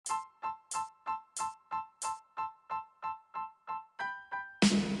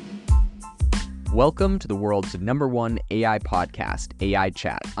Welcome to the world's #1 AI podcast, AI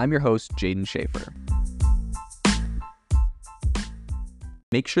Chat. I'm your host, Jaden Schaefer.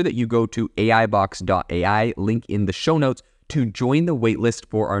 Make sure that you go to aibox.ai, link in the show notes, to join the waitlist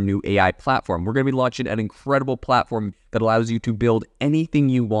for our new AI platform. We're going to be launching an incredible platform that allows you to build anything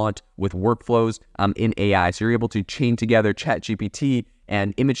you want with workflows in AI. So you're able to chain together ChatGPT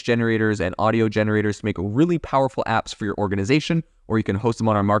and image generators and audio generators to make really powerful apps for your organization, or you can host them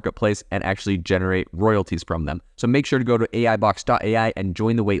on our marketplace and actually generate royalties from them. So make sure to go to aibox.ai and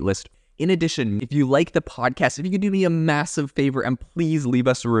join the waitlist. In addition, if you like the podcast, if you could do me a massive favor and please leave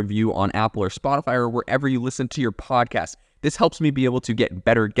us a review on Apple or Spotify or wherever you listen to your podcast. This helps me be able to get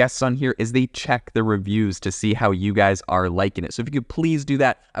better guests on here as they check the reviews to see how you guys are liking it. So if you could please do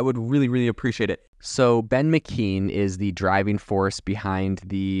that, I would really, really appreciate it. So Ben McKean is the driving force behind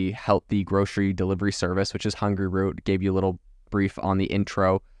the healthy grocery delivery service, which is Hungryroot. Gave you a little brief on the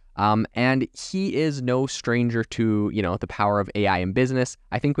intro. And he is no stranger to, the power of AI in business.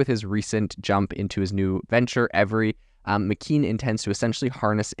 I think with his recent jump into his new venture, McKean intends to essentially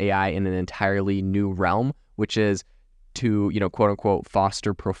harness AI in an entirely new realm, which is to, quote unquote,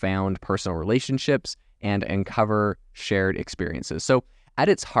 foster profound personal relationships and uncover shared experiences. So at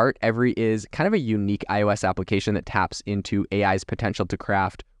its heart, Every is kind of a unique iOS application that taps into AI's potential to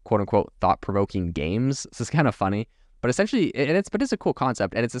craft, quote unquote, thought-provoking games. This is kind of funny, but essentially, it's a cool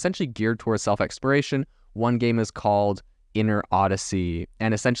concept, and it's essentially geared towards self-exploration. One game is called Inner Odyssey,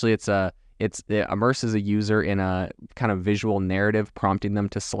 and essentially it immerses a user in a kind of visual narrative, prompting them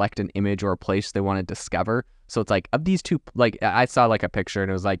to select an image or a place they want to discover. So it's like, of these two, like I saw like a picture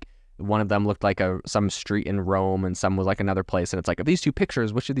and it was like, one of them looked like some street in Rome and some was like another place. And it's like, of these two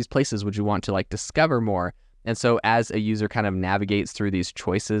pictures, which of these places would you want to like discover more? And so as a user kind of navigates through these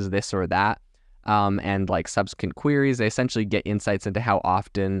choices, this or that, and like subsequent queries, they essentially get insights into how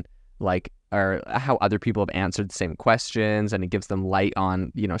often or how other people have answered the same questions, and it gives them light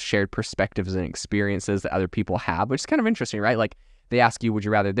on, shared perspectives and experiences that other people have, which is kind of interesting, right? Like they ask you, would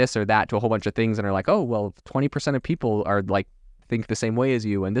you rather this or that, to a whole bunch of things, and are like, oh, well, 20% of people are like, think the same way as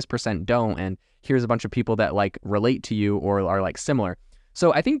you, and this percent don't, and here's a bunch of people that like relate to you or are like similar.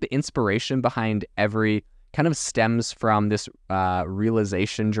 So I think the inspiration behind Every kind of stems from this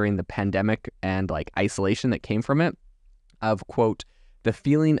realization during the pandemic and like isolation that came from it of, quote, the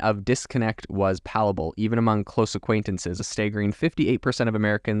feeling of disconnect was palpable, even among close acquaintances. A staggering 58% of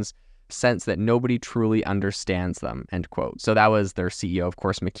Americans sense that nobody truly understands them, end quote. So that was their CEO, of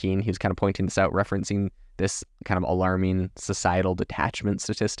course, McKean. He was kind of pointing this out, referencing this kind of alarming societal detachment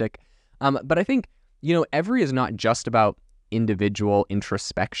statistic. But I think, Every is not just about individual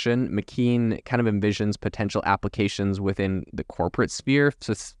introspection. McKean kind of envisions potential applications within the corporate sphere,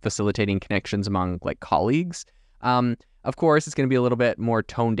 facilitating connections among like colleagues. Of course, it's going to be a little bit more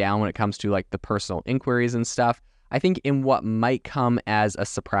toned down when it comes to like the personal inquiries and stuff. I think in what might come as a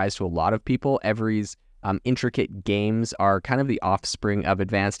surprise to a lot of people, Every's intricate games are kind of the offspring of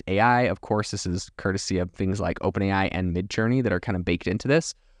advanced AI. Of course, this is courtesy of things like OpenAI and Midjourney that are kind of baked into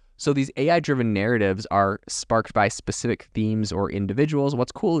this. So these AI-driven narratives are sparked by specific themes or individuals.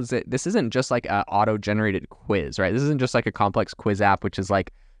 What's cool is that this isn't just like an auto-generated quiz, right? This isn't just like a complex quiz app, which is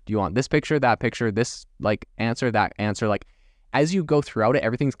like, do you want this picture, this like answer, that answer? Like as you go throughout it,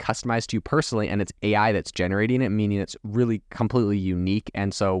 everything's customized to you personally, and it's AI that's generating it, meaning it's really completely unique.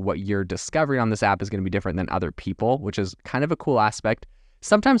 And so what you're discovering on this app is going to be different than other people, which is kind of a cool aspect.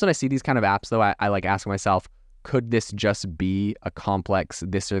 Sometimes when I see these kind of apps, though, I like ask myself, could this just be a complex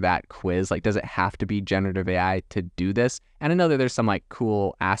this or that quiz? Like, does it have to be generative AI to do this? And I know that there's some like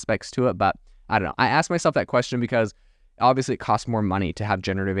cool aspects to it, but I don't know. I ask myself that question because obviously it costs more money to have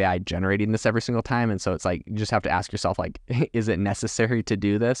generative AI generating this every single time. And so it's like, you just have to ask yourself, like, is it necessary to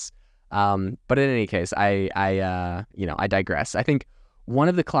do this? But in any case, I digress. I think one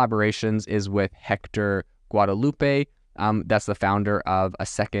of the collaborations is with Hector Guadalupe. That's the founder of A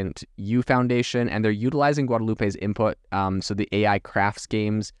Second You Foundation, and they're utilizing Guadalupe's input. So the AI crafts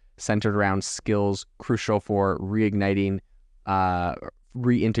games centered around skills crucial for reigniting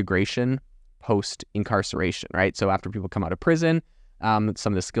reintegration post-incarceration, right? So after people come out of prison, some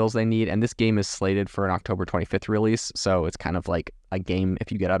of the skills they need, and this game is slated for an October 25th release, so it's kind of like a game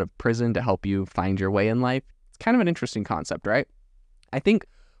if you get out of prison to help you find your way in life. It's kind of an interesting concept, right? I think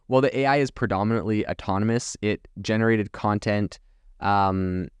while the AI is predominantly autonomous, it generated content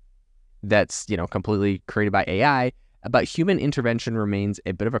that's, completely created by AI, but human intervention remains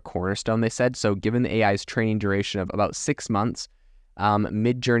a bit of a cornerstone, they said. So given the AI's training duration of about 6 months,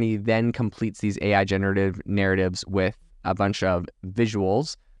 Midjourney then completes these AI generative narratives with a bunch of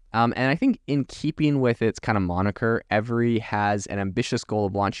visuals And I think in keeping with its kind of moniker, Every has an ambitious goal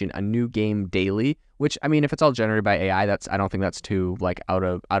of launching a new game daily, which, I mean, if it's all generated by AI, I don't think that's too like out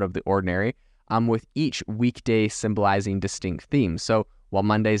of the ordinary. With each weekday symbolizing distinct themes. So while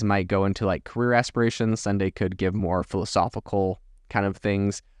Mondays might go into like career aspirations, Sunday could give more philosophical kind of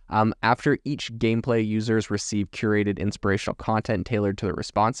things. After each gameplay, users receive curated inspirational content tailored to their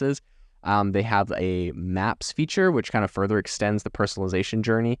responses. They have a maps feature, which kind of further extends the personalization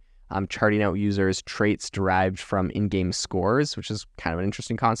journey, charting out users' traits derived from in-game scores, which is kind of an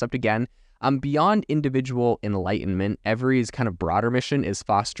interesting concept again. Beyond individual enlightenment, Every's kind of broader mission is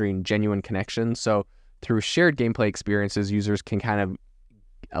fostering genuine connections. So through shared gameplay experiences, users can kind of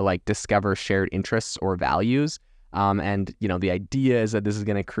like discover shared interests or values. And, the idea is that this is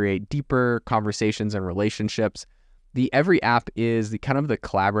going to create deeper conversations and relationships. The Every app is the kind of the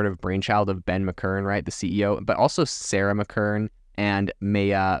collaborative brainchild of Ben McKern, right, the CEO, but also Sarah McKern and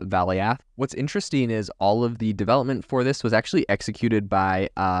Maya Valiath. What's interesting is all of the development for this was actually executed by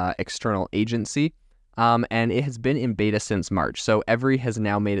external agency, and it has been in beta since March. So Every has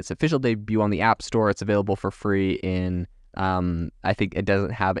now made its official debut on the App Store. It's available for free in, I think it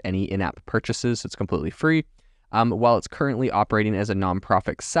doesn't have any in-app purchases, so it's completely free. While it's currently operating as a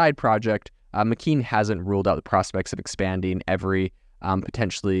nonprofit side project, McKean hasn't ruled out the prospects of expanding Every,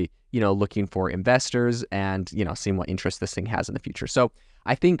 potentially, looking for investors and, seeing what interest this thing has in the future. So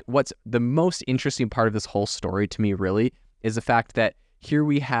I think what's the most interesting part of this whole story to me really is the fact that here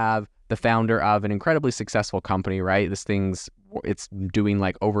we have the founder of an incredibly successful company, right? It's doing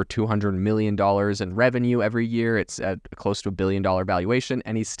like over $200 million in revenue every year. It's at close to $1 billion valuation.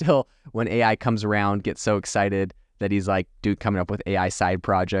 And he's still, when AI comes around, gets so excited that he's like, coming up with AI side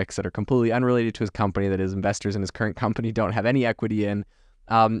projects that are completely unrelated to his company, that his investors in his current company don't have any equity in.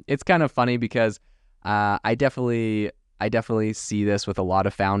 It's kind of funny because I definitely see this with a lot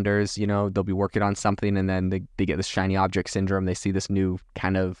of founders. They'll be working on something and then they get this shiny object syndrome. They see this new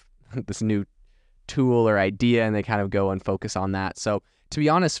tool or idea and they kind of go and focus on that. So to be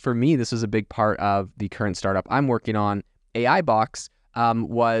honest, for me, this was a big part of the current startup I'm working on. AI Box I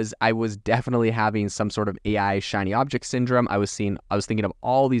was definitely having some sort of AI shiny object syndrome. I was thinking of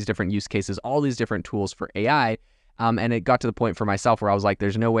all these different use cases, all these different tools for AI. And it got to the point for myself where I was like,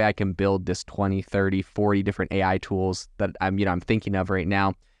 there's no way I can build this 20, 30, 40 different AI tools that I'm thinking of right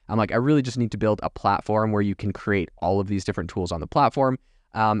now. I'm like, I really just need to build a platform where you can create all of these different tools on the platform.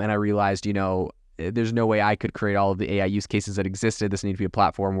 And I realized, there's no way I could create all of the AI use cases that existed. This needs to be a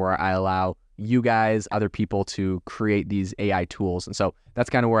platform where I allow you guys, other people, to create these AI tools. And so that's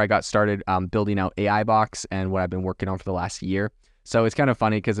kind of where I got started building out AI Box and what I've been working on for the last year. So it's kind of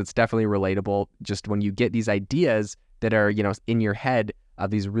funny because it's definitely relatable. Just when you get these ideas that are, in your head of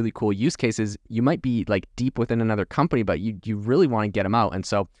these really cool use cases, you might be like deep within another company, but you really want to get them out. And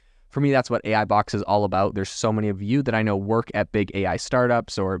so for me, that's what AI Box is all about. There's so many of you that I know work at big AI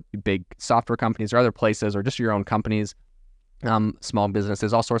startups or big software companies or other places, or just your own companies, small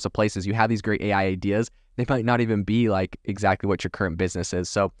businesses, all sorts of places. You have these great AI ideas. They might not even be like exactly what your current business is.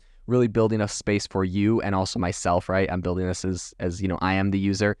 So really building a space for you and also myself, right? I'm building this as I am the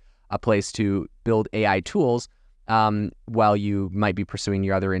user, a place to build AI tools while you might be pursuing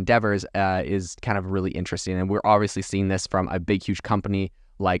your other endeavors is kind of really interesting. And we're obviously seeing this from a big, huge company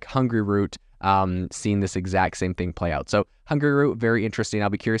like Hungryroot, seeing this exact same thing play out. So Hungryroot, very interesting. I'll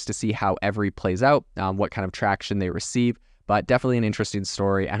be curious to see how Every plays out, what kind of traction they receive, but definitely an interesting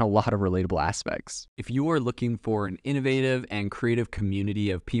story and a lot of relatable aspects. If you are looking for an innovative and creative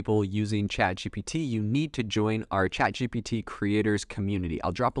community of people using ChatGPT, you need to join our ChatGPT creators community.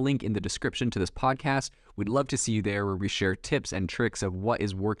 I'll drop a link in the description to this podcast. We'd love to see you there, where we share tips and tricks of what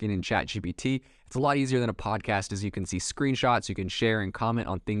is working in ChatGPT. It's a lot easier than a podcast, as you can see screenshots, you can share and comment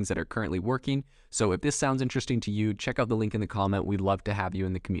on things that are currently working. So if this sounds interesting to you, check out the link in the comment. We'd love to have you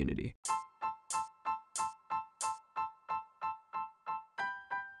in the community.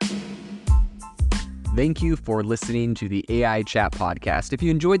 Thank you for listening to the AI Chat Podcast. If you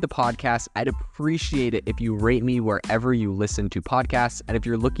enjoyed the podcast, I'd appreciate it if you rate me wherever you listen to podcasts. And if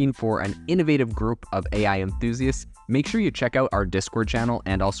you're looking for an innovative group of AI enthusiasts, make sure you check out our Discord channel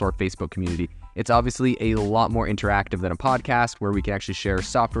and also our Facebook community. It's obviously a lot more interactive than a podcast, where we can actually share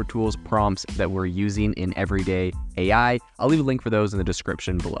software tools, prompts that we're using in everyday AI. I'll leave a link for those in the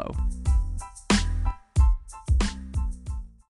description below.